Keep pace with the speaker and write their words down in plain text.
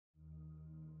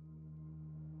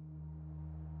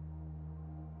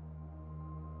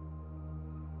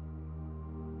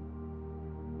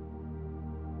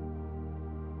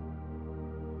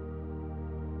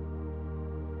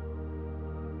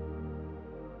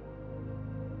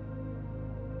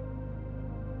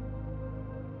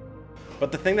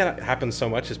But the thing that happens so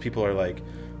much is people are like,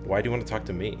 why do you want to talk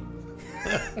to me?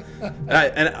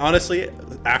 And honestly,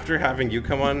 after having you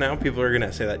come on now, people are going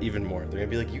to say that even more. They're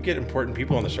going to be like, you get important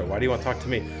people on the show. Why do you want to talk to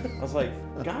me? I was like,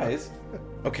 guys,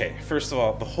 okay, first of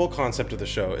all, the whole concept of the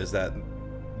show is that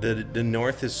the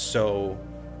North is so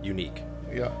unique.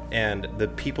 Yeah. And the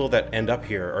people that end up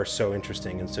here are so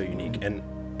interesting and so unique. And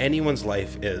anyone's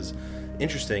life is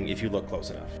interesting if you look close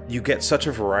enough. You get such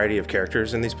a variety of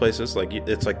characters in these places. Like,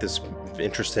 it's like this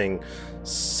interesting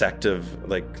sect of,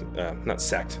 like, not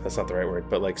sect, that's not the right word,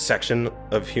 but like section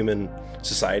of human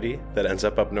society that ends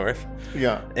up north.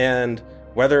 Yeah. And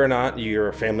whether or not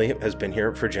your family has been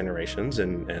here for generations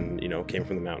and you know, came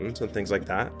from the mountains and things like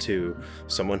that, to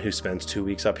someone who spends 2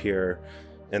 weeks up here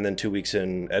and then 2 weeks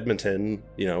in Edmonton,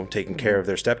 you know, taking care of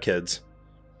their stepkids,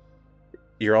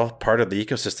 you're all part of the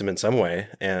ecosystem in some way.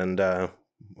 And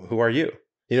who are you?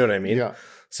 You know what I mean? Yeah.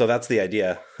 So that's the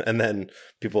idea. And then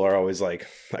people are always like,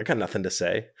 I got nothing to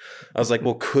say. I was like,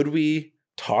 well, could we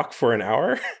talk for an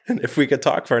hour? And if we could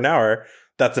talk for an hour,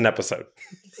 that's an episode.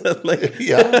 Like,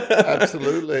 yeah,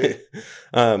 absolutely.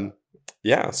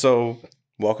 Yeah. So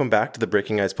welcome back to the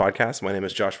Breaking Ice podcast. My name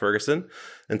is Josh Ferguson.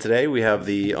 And today we have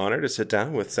the honor to sit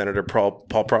down with Senator Paul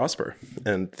Prosper.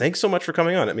 And thanks so much for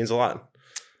coming on. It means a lot.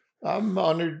 I'm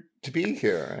honored to be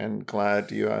here and glad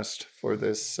you asked for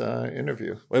this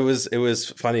interview. It was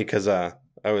funny because I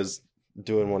was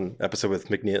doing one episode with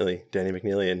Danny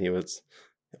McNeely, and he was,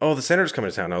 oh, the senator's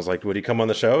coming to town. I was like, would he come on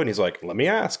the show? And he's like, let me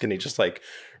ask. And he just like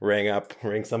rang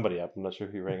somebody up. I'm not sure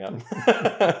who he rang up.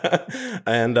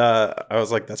 And I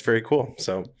was like, that's very cool.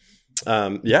 So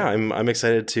yeah, I'm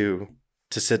excited to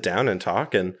sit down and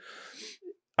talk. And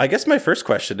I guess my first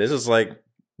question is like,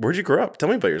 where'd you grow up? Tell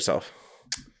me about yourself.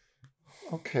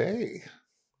 Okay.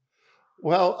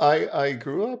 Well, I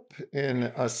grew up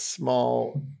in a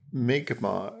small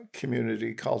Mi'kmaw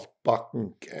community called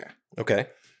Paqtnkek. Okay.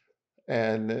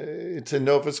 And it's in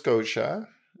Nova Scotia.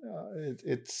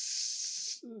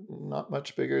 It's not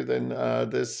much bigger than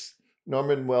this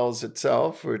Norman Wells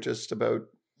itself. We're just about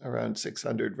around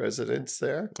 600 residents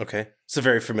there. Okay. It's a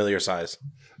very familiar size.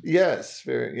 Yes,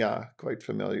 quite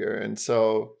familiar. And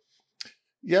so,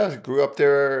 yeah, grew up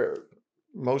there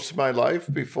most of my life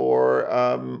before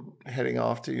heading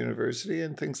off to university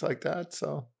and things like that.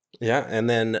 So yeah, and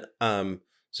then so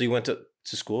you went to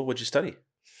school. What'd you study?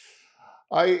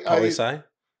 Poli-sci?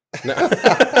 No.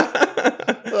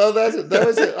 Well, that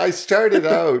was it. I started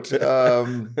out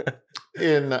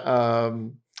in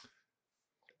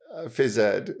phys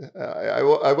ed.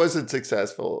 I wasn't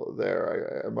successful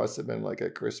there. I must have been like a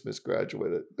Christmas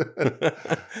graduate.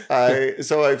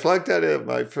 So I flunked out of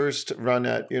my first run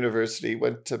at university,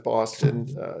 went to Boston,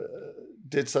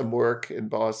 did some work in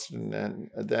Boston, and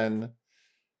then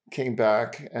came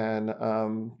back and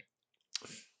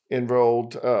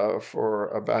enrolled for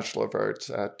a Bachelor of Arts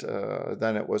at,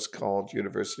 then it was called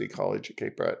University College of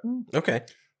Cape Breton. Okay.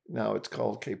 Now it's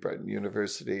called Cape Breton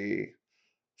University.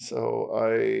 So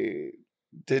I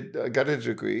got a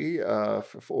degree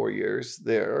for 4 years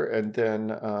there, and then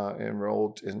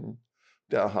enrolled in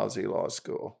Dalhousie Law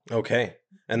School. Okay.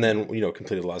 And then,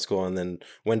 completed law school. And then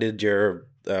when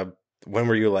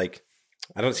were you like,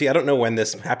 I don't know when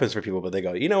this happens for people, but they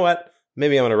go, you know what?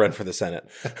 Maybe I'm going to run for the Senate.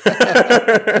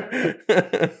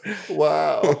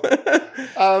 Wow.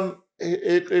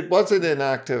 It wasn't an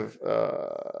active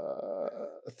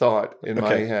thought in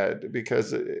my head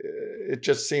because it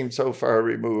just seemed so far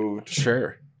removed.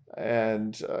 Sure.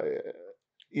 And,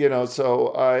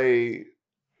 so I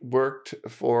worked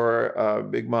for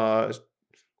Mi'kmaw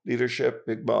leadership,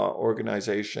 Mi'kmaw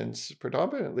organizations,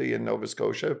 predominantly in Nova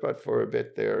Scotia, but for a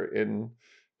bit there in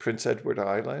Prince Edward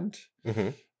Island. Mm-hmm.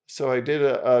 So I did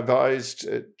advised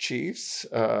chiefs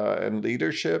and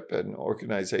leadership and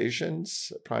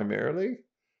organizations primarily,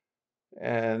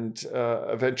 and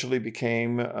eventually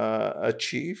became a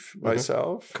chief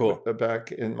myself. Cool.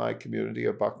 Back in my community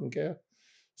of Paqtnkek.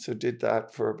 So did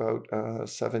that for about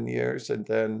 7 years, and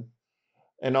then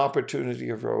an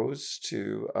opportunity arose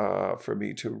for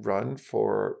me to run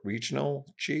for regional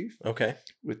chief. Okay.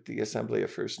 With the Assembly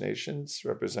of First Nations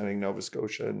representing Nova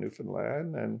Scotia and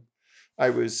Newfoundland, and I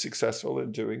was successful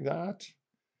in doing that.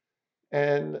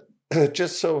 And it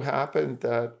just so happened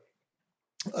that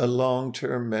a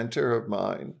long-term mentor of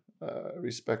mine,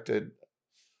 respected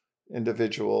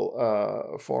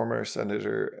individual, former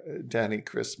Senator Danny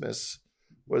Christmas,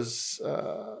 was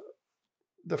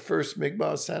the first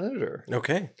Mi'kmaw senator.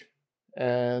 Okay.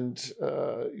 And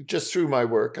just through my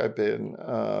work, I've been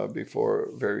before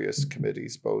various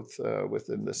committees, both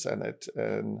within the Senate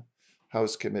and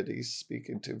House committees,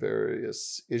 speaking to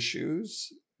various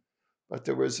issues, But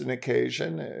there was an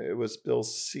occasion, it was Bill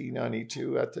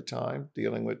C-92 at the time,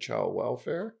 dealing with child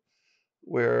welfare,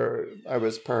 where I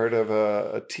was part of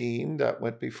a team that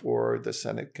went before the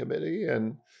Senate committee.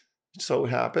 And so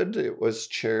happened it was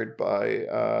chaired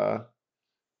by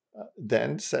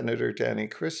then Senator Danny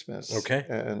Christmas. Okay.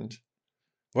 And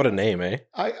what a name, eh?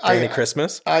 Danny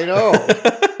Christmas? I know.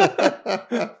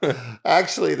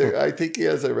 Actually, I think he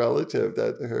has a relative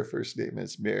that her first name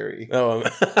is Mary. Oh,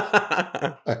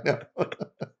 I know.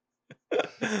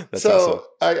 That's so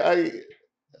awesome.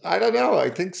 I don't know. I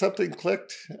think something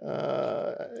clicked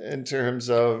in terms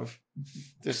of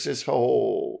this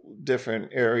whole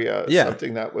different area. Yeah.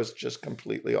 Something that was just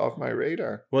completely off my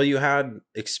radar. Well, you had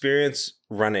experience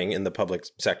running in the public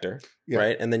sector, Yeah.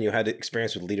 right? And then you had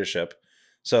experience with leadership.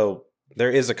 So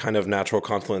there is a kind of natural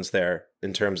confluence there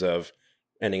in terms of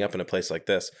ending up in a place like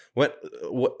this.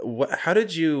 How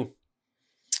did you...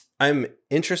 I'm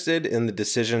interested in the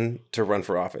decision to run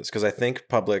for office because I think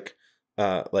public,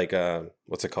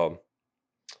 what's it called?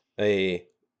 A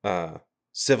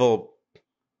civil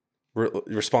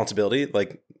responsibility.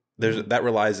 Like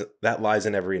that lies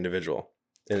in every individual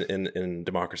in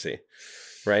democracy,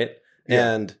 right?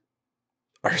 Yeah. And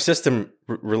our system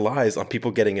relies on people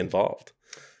getting involved.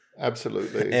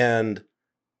 Absolutely. And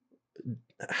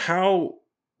how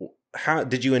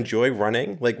did you enjoy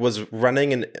running? Like, was it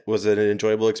an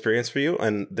enjoyable experience for you?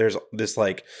 And there's this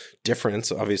like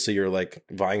difference. Obviously, you're like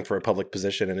vying for a public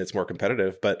position and it's more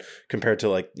competitive, but compared to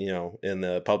like, in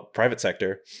the private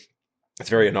sector, it's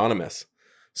very anonymous.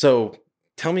 So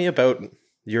tell me about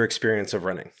your experience of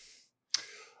running.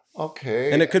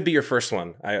 Okay. And it could be your first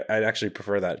one. I'd actually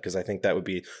prefer that because I think that would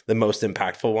be the most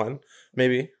impactful one,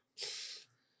 maybe.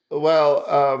 Well,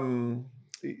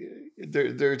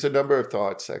 there's a number of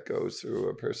thoughts that goes through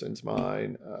a person's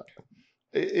mind.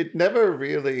 It never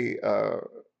really,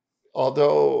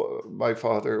 although my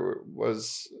father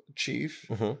was chief,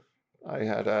 Mm-hmm. I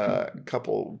had a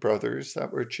couple brothers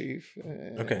that were chief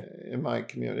in my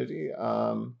community.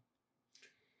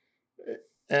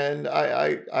 And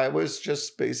I was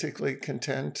just basically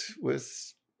content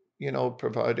with,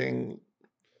 providing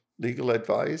legal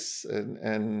advice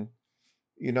and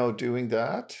doing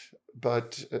that.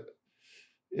 But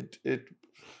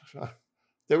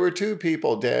there were two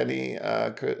people. Danny,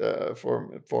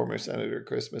 former Senator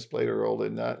Christmas, played a role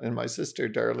in that, and my sister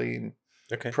Darlene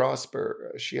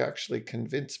Prosper. She actually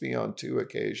convinced me on two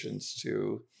occasions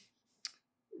to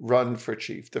run for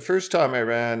chief. The first time I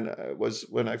ran was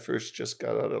when I first just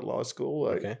got out of law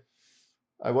school.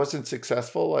 I wasn't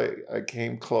successful. I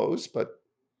came close, but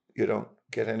you don't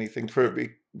get anything for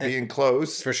being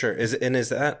close. For sure. Is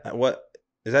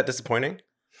that disappointing?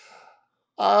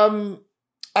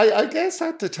 I guess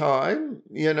at the time,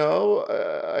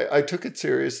 I took it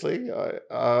seriously.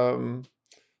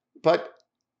 But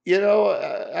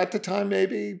at the time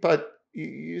maybe, but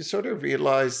you sort of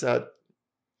realize that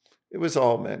it was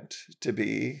all meant to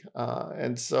be.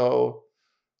 And so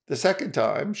the second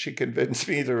time she convinced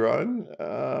me to run,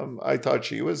 I thought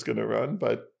she was going to run,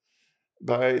 but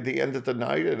by the end of the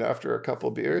night and after a couple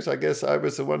beers, I guess I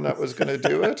was the one that was going to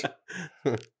do it.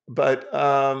 But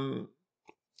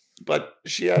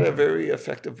she had a very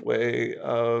effective way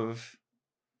of,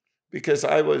 because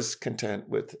I was content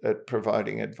with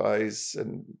providing advice,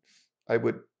 and I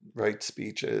would write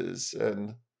speeches,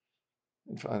 and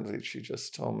finally she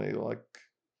just told me, like,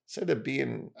 instead of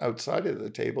being outside of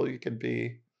the table, you can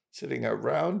be sitting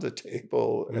around the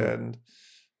table. And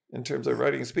in terms of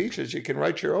writing speeches, you can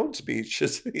write your own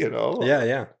speeches,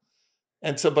 Yeah.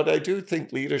 And so, but I do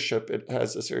think leadership, it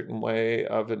has a certain way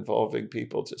of involving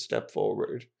people to step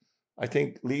forward. I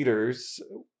think leaders,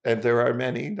 and there are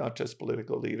many, not just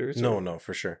political leaders. No,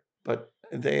 for sure. But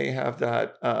they have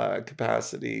that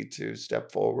capacity to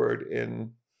step forward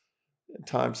in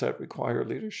times that require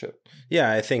leadership.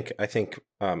 Yeah, I think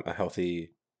a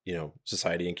healthy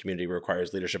society and community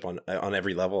requires leadership on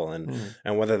every level,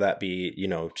 and whether that be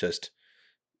just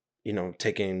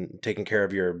taking care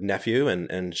of your nephew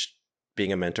and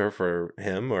being a mentor for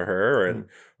him or her,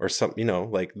 or some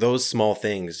like those small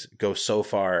things go so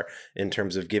far in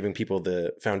terms of giving people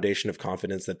the foundation of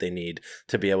confidence that they need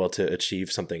to be able to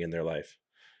achieve something in their life.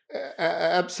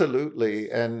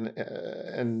 Absolutely,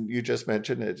 and you just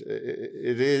mentioned it.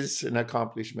 It is an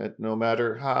accomplishment, no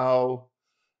matter how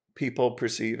people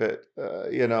perceive it.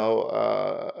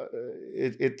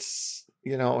 It's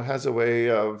has a way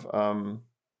of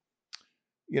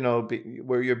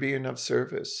where you're being of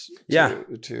service.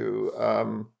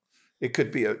 To it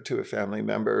could be to a family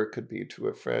member, it could be to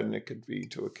a friend, it could be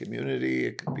to a community,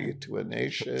 it could be to a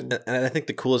nation. And I think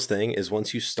the coolest thing is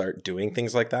once you start doing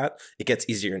things like that, it gets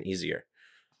easier and easier.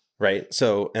 right?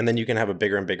 So, and then you can have a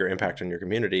bigger and bigger impact on your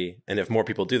community. And if more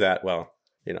people do that, well,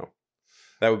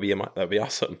 that would be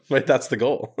awesome. Like that's the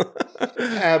goal.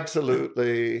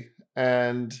 Absolutely.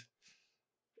 And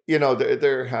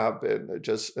there have been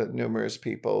just numerous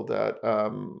people that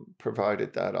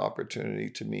provided that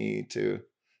opportunity to me to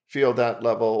feel that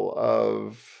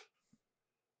level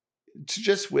to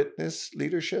just witness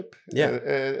leadership,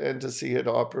 and to see it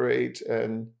operate.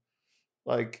 And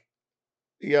like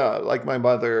my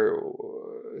mother,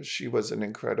 she was an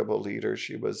incredible leader.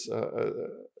 She was a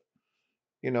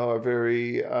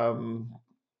very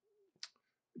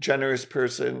generous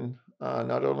person,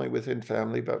 not only within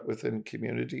family but within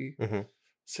community. Mm-hmm.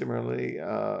 Similarly,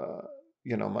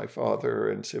 my father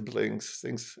and siblings,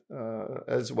 things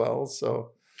as well.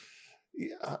 So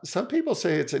some people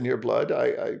say it's in your blood.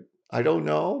 I don't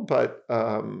know, but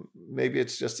maybe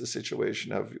it's just a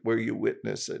situation of where you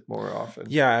witness it more often.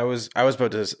 Yeah, I was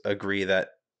about to agree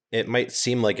that it might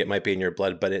seem like it might be in your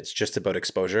blood, but it's just about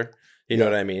exposure. You know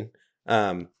what I mean?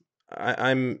 So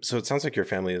it sounds like your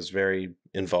family is very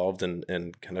involved and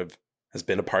kind of has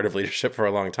been a part of leadership for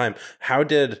a long time.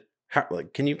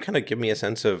 Can you kind of give me a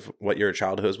sense of what your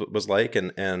childhood was like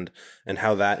and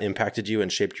how that impacted you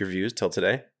and shaped your views till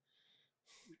today?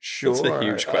 Sure. It's a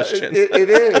huge question. It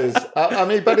is.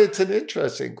 But it's an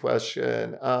interesting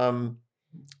question.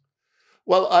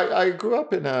 Well, I grew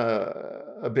up in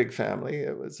a big family.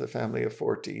 It was a family of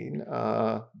 14.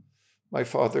 My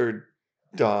father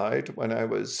died when I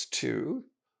was 2,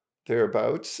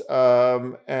 thereabouts.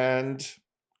 And,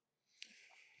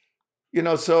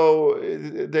 so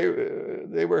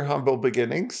they were humble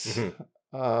beginnings,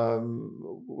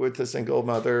 with a single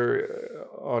mother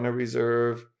on a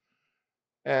reserve.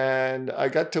 And I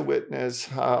got to witness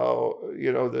how,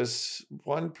 this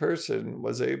one person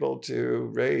was able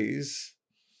to raise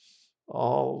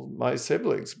all my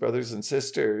siblings, brothers and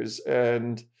sisters.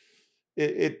 And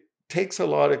it takes a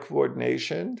lot of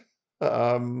coordination.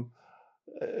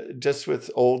 Just with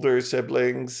older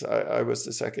siblings, I was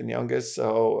the second youngest.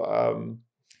 So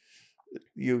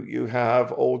you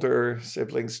have older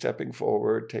siblings stepping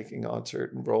forward, taking on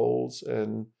certain roles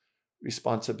and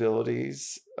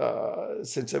responsibilities.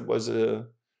 Since it was a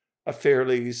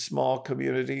fairly small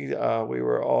community, we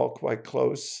were all quite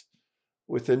close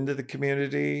within the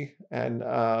community and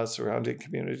surrounding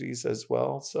communities as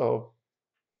well. So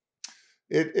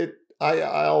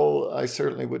I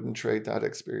certainly wouldn't trade that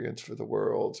experience for the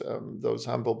world. Those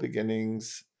humble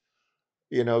beginnings,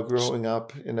 growing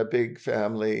up in a big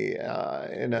family,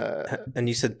 And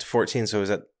you said 14, so is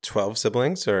that 12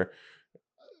 siblings or?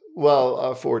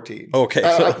 Well, 14. Okay.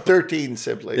 13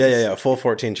 siblings. Yeah. Full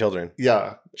 14 children.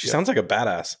 Yeah. She sounds like a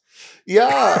badass.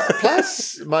 Yeah.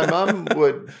 Plus, my mom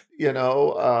would,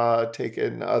 take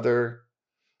in other,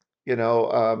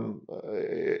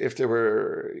 if there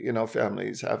were,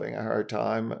 families having a hard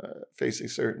time, facing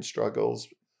certain struggles,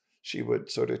 she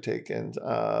would sort of take in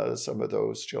some of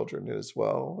those children as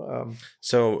well.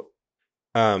 So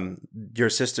your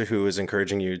sister who is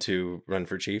encouraging you to run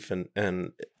for chief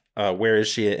and where is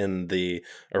she in the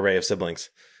array of siblings?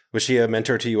 Was she a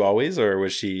mentor to you always, or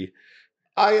was she?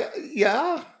 I'd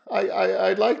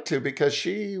like to, because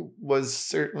she was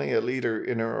certainly a leader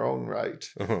in her own right,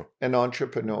 an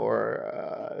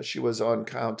entrepreneur. She was on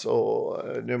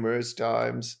council numerous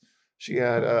times. She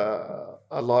had a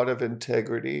lot of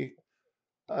integrity.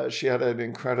 She had an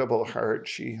incredible heart.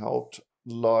 She helped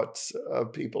lots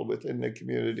of people within the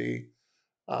community,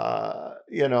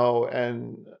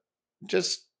 and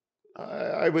just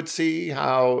I would see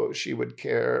how she would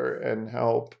care and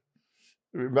help.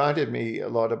 It reminded me a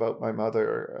lot about my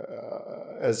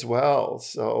mother as well.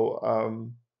 So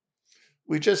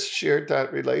we just shared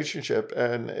that relationship.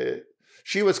 And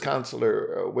she was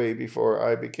counselor way before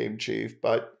I became chief.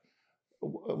 But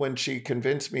when she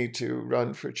convinced me to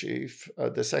run for chief,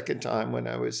 the second time when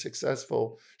I was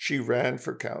successful, she ran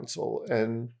for council.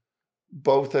 And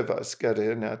both of us got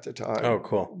in at the time. Oh,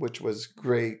 cool. Which was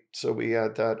great. So we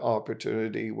had that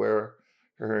opportunity where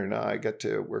her and I get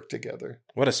to work together.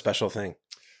 What a special thing.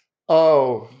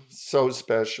 Oh, so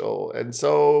special and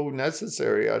so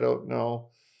necessary. I don't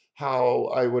know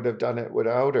how I would have done it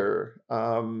without her,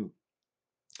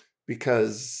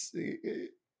 because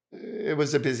it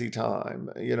was a busy time,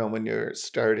 when you're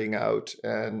starting out,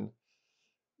 and,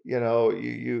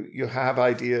 you have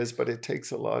ideas, but it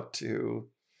takes a lot to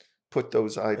put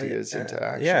those ideas into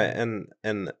action. Yeah,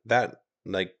 and that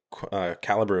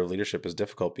caliber of leadership is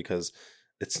difficult because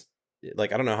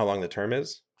like, I don't know how long the term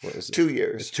is. What is it? 2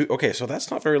 years. It's okay, so that's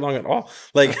not very long at all.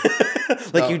 Like,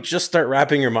 like No. you just start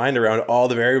wrapping your mind around all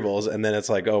the variables, and then it's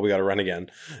like, oh, we got to run again.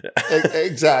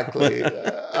 Exactly.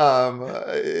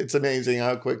 It's amazing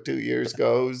how quick 2 years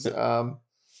goes. I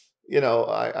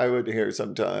would hear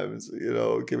sometimes,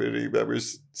 community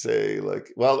members say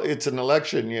like, well, it's an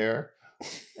election year.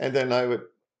 And then I would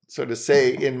sort of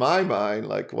say in my mind,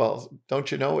 like, well,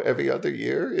 don't you know every other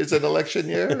year is an election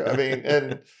year? I mean,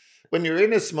 and when you're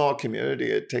in a small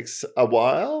community, it takes a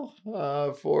while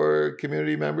for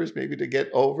community members maybe to get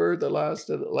over the last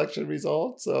election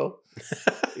result. So,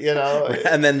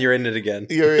 and then you're in it again.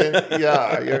 You're in,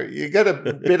 you get a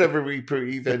bit of a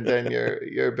reprieve, and then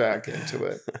you're back into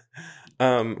it.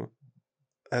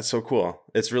 That's so cool.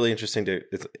 It's really interesting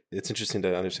it's interesting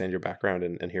to understand your background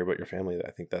and hear about your family.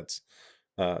 I think that's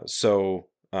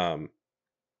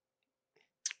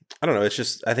I don't know. It's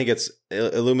just, I think it's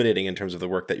illuminating in terms of the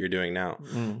work that you're doing now.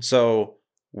 Mm. So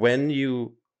when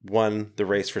you won the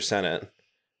race for Senate,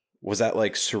 was that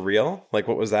like surreal? Like,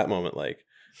 what was that moment like?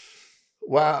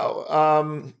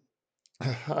 Wow.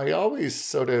 I always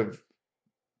sort of,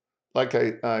 like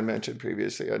I mentioned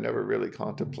previously, I never really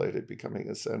contemplated becoming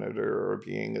a senator or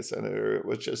being a senator. It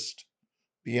was just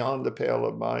beyond the pale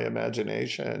of my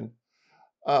imagination.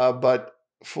 But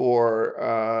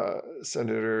for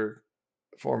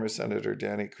former Senator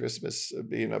Danny Christmas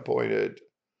being appointed,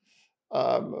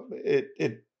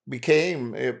 it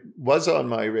was on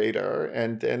my radar.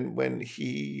 And then when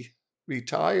he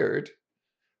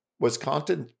was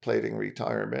contemplating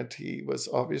retirement, he was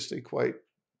obviously quite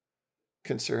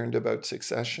concerned about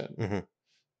succession. Mm-hmm.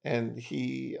 And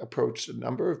he approached a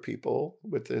number of people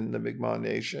within the Mi'kmaw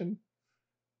Nation.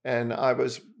 And I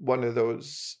was one of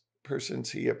those persons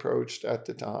he approached at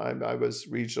the time. I was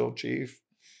regional chief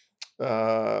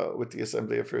with the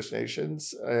Assembly of First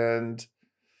Nations. And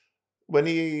when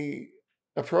he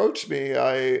approached me,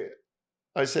 I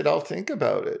said, I'll think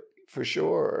about it for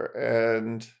sure.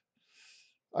 And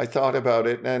I thought about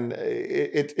it, and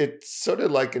it's sort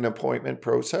of like an appointment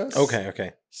process.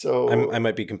 Okay. So I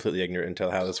might be completely ignorant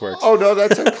into how this works. Oh, no,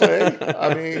 that's okay.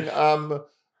 I mean,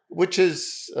 which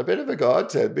is a bit of a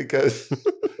godsend because,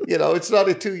 it's not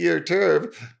a 2-year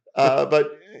term,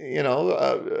 but,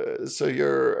 so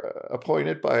you're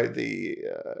appointed by the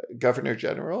Governor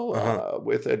General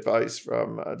with advice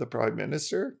from the Prime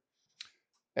Minister.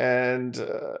 And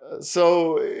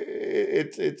so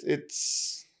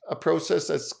it's a process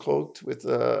that's cloaked with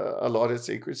a lot of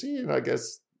secrecy, and I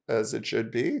guess as it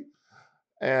should be.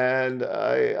 And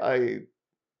I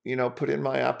put in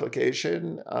my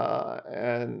application,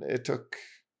 and it took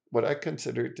what I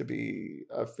considered to be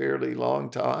a fairly long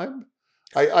time.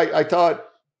 I thought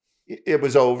it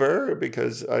was over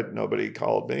because nobody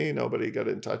called me, nobody got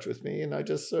in touch with me, and I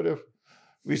just sort of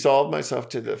resolved myself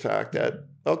to the fact that,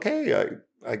 okay,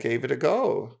 I gave it a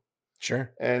go.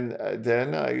 Sure. And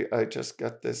then I just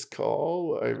got this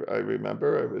call. I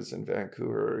remember I was in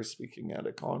Vancouver speaking at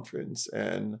a conference,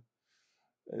 and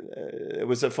it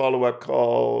was a follow-up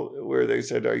call where they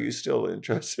said, "Are you still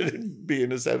interested in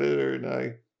being a senator?" And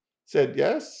I said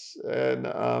yes.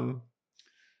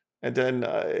 And then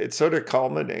it sort of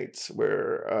culminates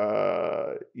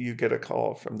where you get a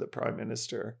call from the Prime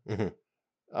Minister. Mm-hmm.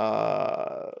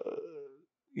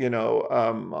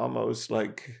 Almost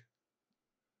like,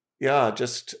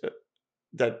 just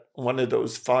that one of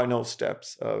those final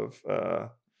steps of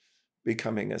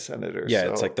becoming a senator. Yeah,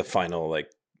 so, it's like the final,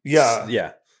 it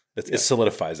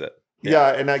solidifies it.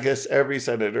 Yeah, and I guess every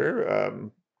senator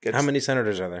gets... How many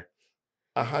senators are there?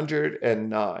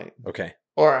 109. Okay.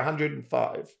 Or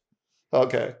 105.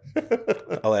 Okay.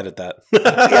 I'll edit that.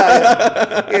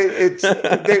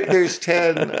 There's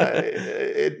 10.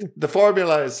 The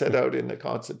formula is set out in the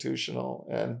constitutional.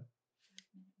 And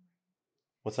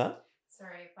what's that?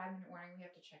 Sorry, 5-minute warning. We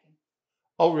have to check in.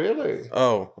 Oh, really?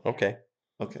 Oh, okay.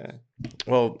 Okay.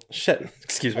 Well, shit.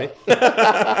 Excuse me.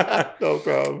 No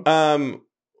problem.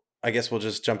 I guess we'll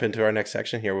just jump into our next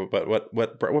section here. But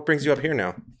what brings you up here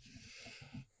now?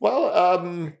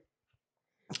 Well,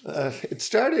 it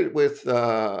started with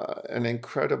an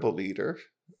incredible leader,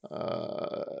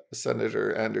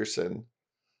 Senator Anderson,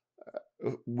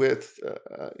 with,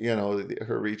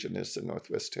 her region is the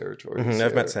Northwest Territories. Mm-hmm.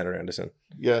 I've met Senator Anderson.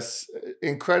 Yes,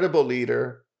 incredible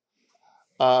leader.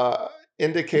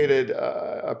 Indicated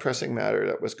a pressing matter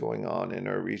that was going on in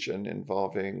our region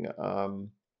involving,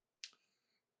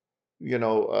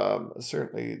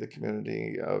 certainly the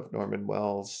community of Norman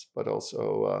Wells, but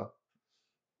also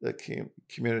the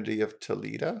community of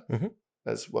Toledo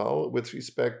as well, with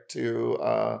respect to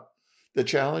the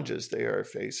challenges they are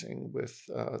facing with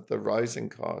the rising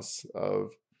costs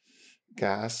of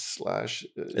gas slash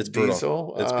It's brutal.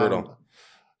 diesel. It's brutal.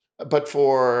 But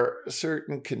for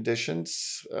certain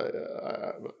conditions,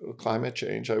 climate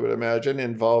change, I would imagine,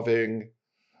 involving,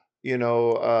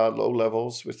 low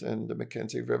levels within the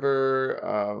Mackenzie River,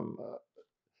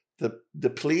 the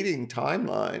depleting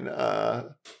timeline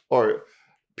or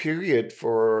period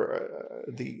for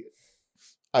the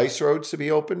ice roads to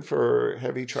be open for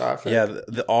heavy traffic. Yeah,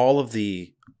 all of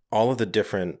the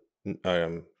different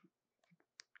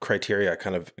criteria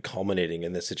kind of culminating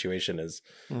in this situation is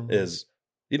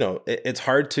it's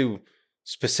hard to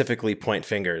specifically point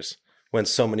fingers when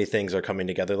so many things are coming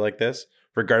together like this.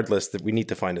 Regardless, that we need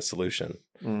to find a solution.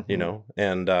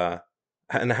 And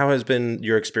how has been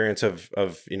your experience of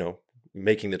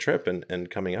making the trip and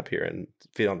coming up here and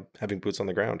having boots on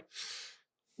the ground?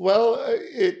 Well,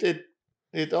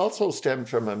 it also stemmed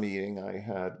from a meeting I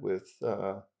had with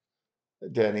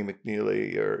Danny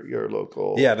McNeely, your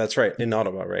local. Yeah, that's right, in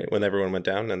Ottawa, right, when everyone went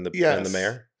down and the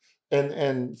mayor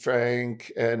and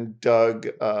Frank and Doug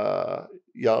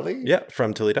Yali. Yeah,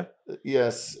 from Toledo.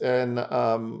 Yes, and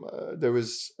there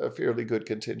was a fairly good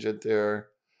contingent there,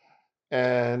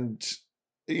 and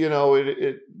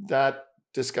that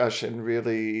discussion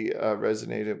really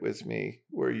resonated with me,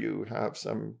 where you have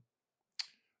some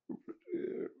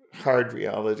hard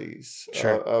realities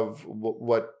of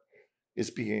what is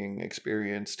being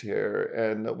experienced here.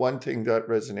 And one thing that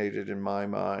resonated in my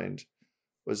mind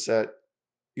was that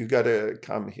you got to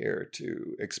come here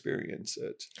to experience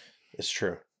it. It's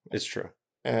true.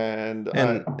 And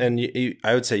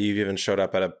I would say you've even showed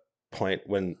up at a point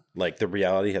when like the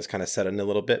reality has kind of set in a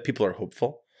little bit. People are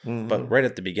hopeful, but right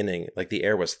at the beginning, like the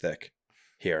air was thick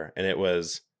here, and it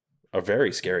was a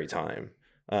very scary time,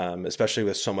 especially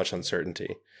with so much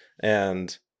uncertainty.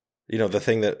 And the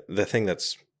thing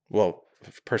that's, well,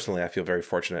 personally, I feel very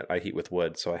fortunate. I heat with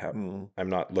wood, so I'm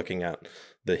not looking at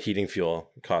the heating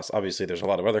fuel costs. Obviously, there's a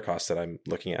lot of other costs that I'm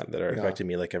looking at that are affecting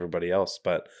me like everybody else,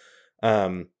 but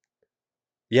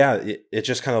it's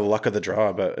just kind of luck of the draw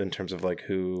about in terms of like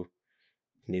who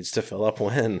needs to fill up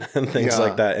when and things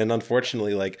like that. And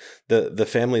unfortunately, like the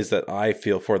families that I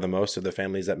feel for the most are the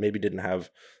families that maybe didn't have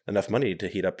enough money to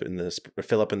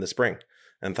fill up in the spring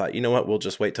and thought, you know what, we'll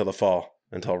just wait till the fall,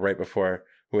 until right before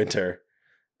winter,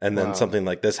 and then something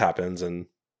like this happens. And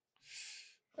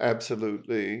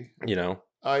absolutely,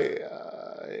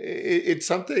 it's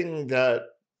something that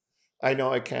I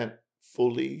know I can't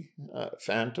fully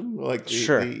fathom, like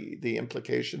the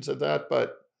implications of that,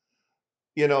 but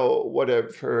what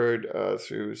I've heard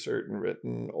through certain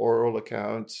written oral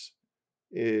accounts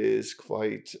is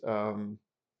quite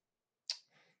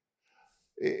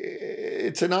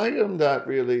it's an item that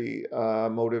really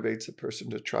motivates a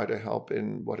person to try to help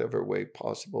in whatever way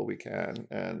possible we can.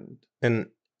 And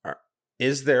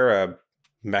is there a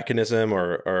mechanism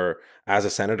or as a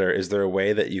senator, is there a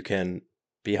way that you can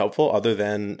be helpful other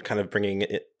than kind of bringing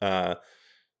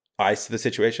eyes to the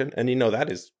situation? And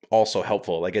that is also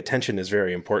helpful. Like attention is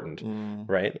very important,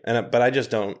 right? But I just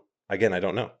don't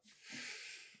know.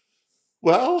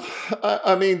 Well,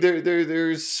 I mean,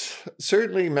 there's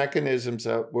certainly mechanisms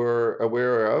that we're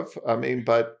aware of. I mean,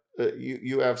 but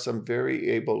you have some very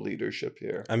able leadership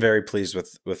here. I'm very pleased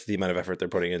with the amount of effort they're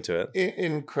putting into it.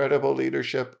 Incredible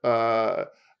leadership.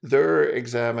 They're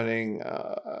examining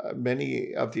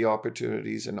many of the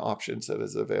opportunities and options that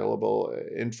is available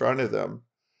in front of them.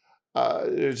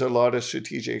 There's a lot of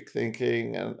strategic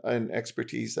thinking and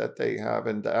expertise that they have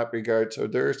in that regard. So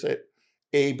they're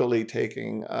ably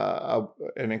taking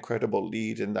an incredible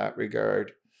lead in that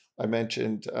regard. I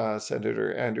mentioned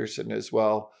Senator Anderson as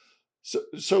well.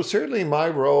 So certainly my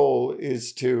role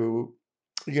is to,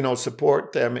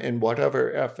 support them in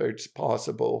whatever efforts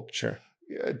possible. Sure.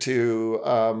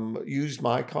 To use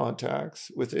my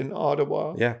contacts within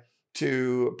Ottawa. Yeah.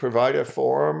 To provide a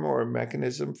forum or a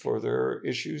mechanism for their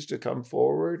issues to come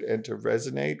forward and to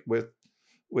resonate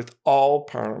with all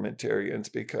parliamentarians,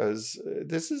 because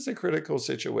this is a critical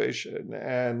situation.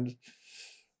 And,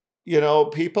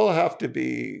 people have to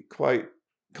be quite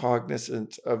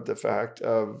cognizant of the fact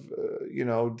of,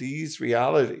 these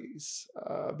realities,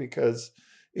 because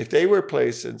if they were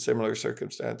placed in similar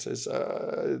circumstances,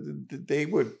 they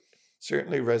would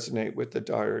certainly resonate with the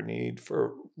dire need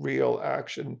for real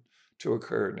action to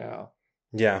occur now.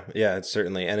 Yeah, it's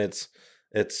certainly, and it's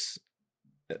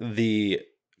the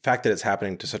fact that it's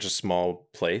happening to such a small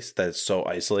place that it's so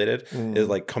isolated is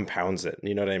like compounds it.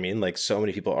 You know what I mean? Like so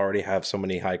many people already have so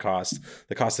many high costs.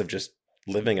 The cost of just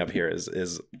living up here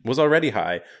was already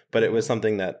high, but it was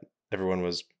something that everyone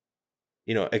was,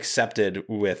 accepted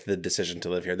with the decision to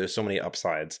live here. There's so many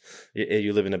upsides.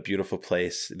 You live in a beautiful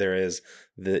place.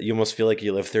 You almost feel like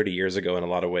you lived 30 years ago in a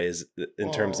lot of ways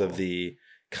in terms of the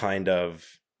kind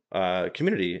of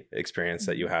community experience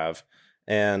that you have.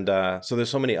 And so there's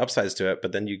so many upsides to it,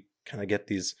 but then you kind of get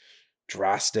these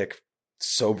drastic,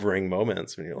 sobering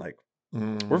moments when you're like,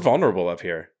 we're vulnerable up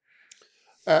here.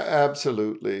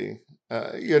 Absolutely.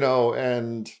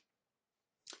 And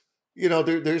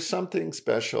there's something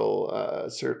special,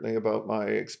 certainly about my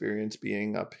experience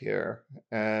being up here.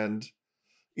 And,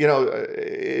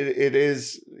 it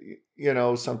is,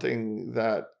 something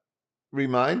that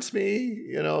reminds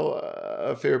me,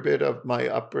 a fair bit of my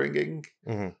upbringing.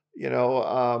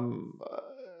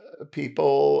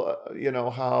 People,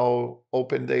 how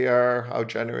open they are, how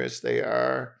generous they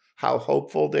are, how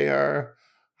hopeful they are,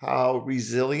 how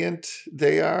resilient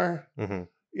they are,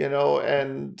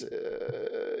 and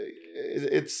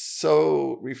it's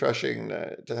so refreshing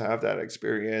to have that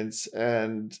experience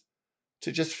and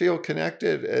to just feel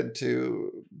connected and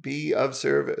to be of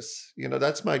service.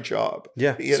 That's my job.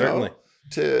 Yeah, certainly.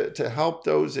 To help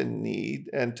those in need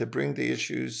and to bring the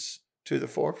issues to the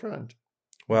forefront.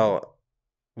 Well,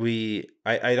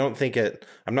 I don't think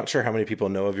I'm not sure how many people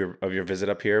know of your visit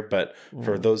up here, but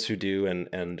for those who do,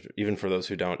 and even for those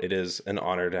who don't, it is an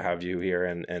honor to have you here.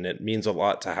 And it means a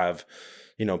lot to have,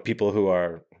 people who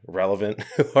are relevant,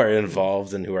 who are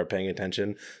involved and who are paying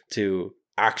attention to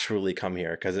actually come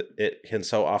here. Cause it can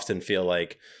so often feel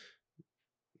like,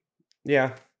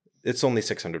 it's only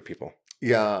 600 people.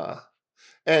 Yeah.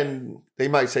 And they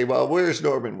might say, well, where's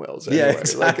Norman Wells? Anyway? Yeah,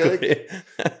 exactly.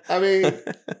 I mean,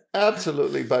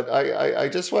 absolutely. But I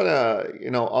just want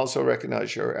to, also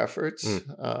recognize your efforts,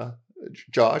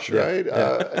 Josh, right?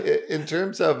 Yeah. In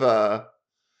terms of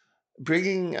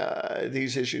bringing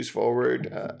these issues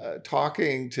forward,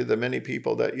 talking to the many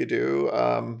people that you do,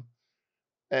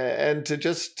 and to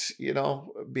just,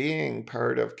 being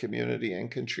part of community and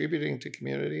contributing to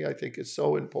community, I think is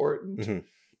so important.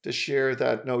 To share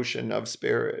that notion of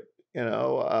spirit,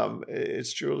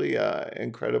 it's truly an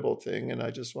incredible thing. And I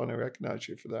just want to recognize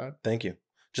you for that. Thank you.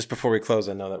 Just before we close,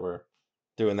 I know that we're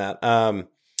doing that. Are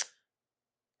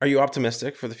you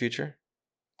optimistic for the future?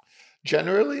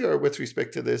 Generally, or with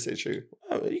respect to this issue?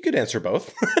 You could answer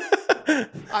both.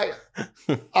 I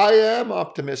am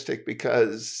optimistic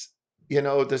because,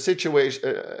 the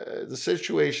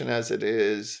situation as it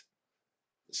is,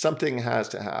 something has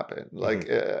to happen. Like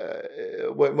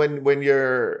when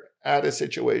you're at a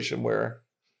situation where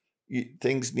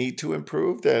things need to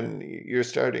improve, then you're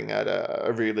starting at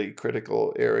a really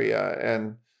critical area,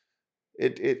 and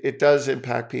it does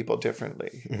impact people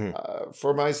differently.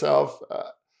 For myself,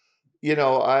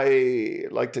 I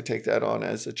like to take that on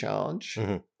as a challenge,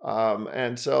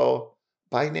 and so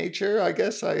by nature, I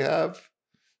guess I have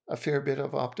a fair bit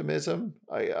of optimism.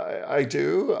 I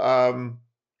do.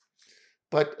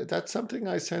 But that's something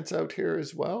I sense out here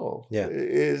as well. Yeah.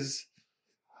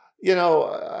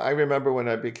 I remember when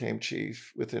I became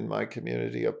chief within my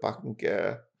community of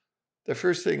Paqtnkek, the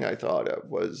first thing I thought of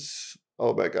was,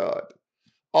 oh my God,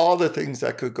 all the things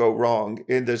that could go wrong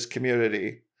in this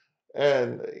community.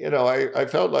 And, I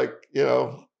felt like,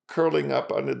 curling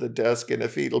up under the desk in a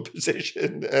fetal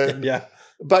position. And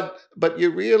But you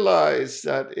realize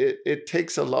that it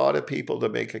takes a lot of people to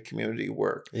make a community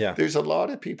work. Yeah. There's a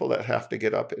lot of people that have to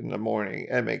get up in the morning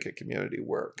and make a community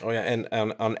work. Oh, yeah. And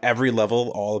on every level,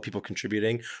 all the people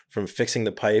contributing, from fixing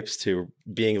the pipes to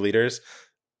being leaders,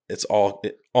 it's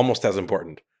almost as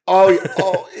important. Oh,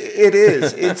 it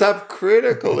is. It's of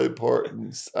critical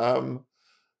importance.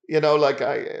 Like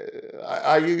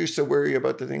I used to worry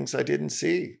about the things I didn't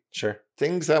see. Sure.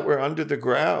 Things that were under the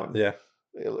ground. Yeah.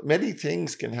 Many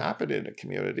things can happen in a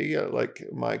community, like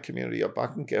my community of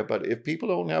Paqtnkek, but if people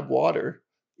don't have water,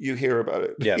 you hear about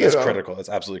it. Yeah, that's critical. That's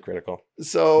absolutely critical.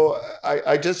 So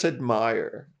I just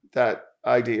admire that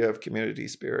idea of community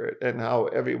spirit and how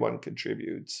everyone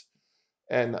contributes,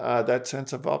 and that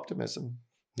sense of optimism.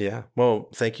 Yeah. Well,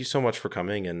 thank you so much for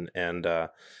coming, and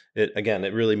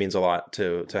it really means a lot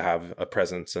to have a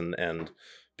presence and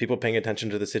people paying attention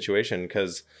to the situation,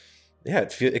 because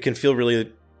it can feel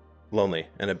really lonely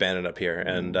and abandoned up here.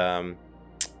 And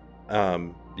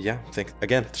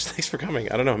thanks for coming.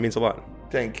 I don't know, it means a lot.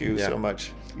 Thank you so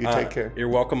much. You take care. You're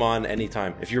welcome on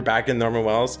anytime. If you're back in Norman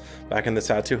Wells, back in the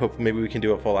South too, hope maybe we can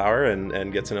do a full hour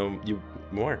and get to know you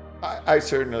more. I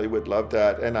certainly would love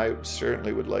that, and I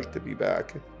certainly would like to be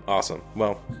back. Awesome.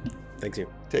 Well, thanks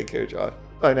you. Take care, John.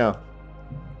 Bye now.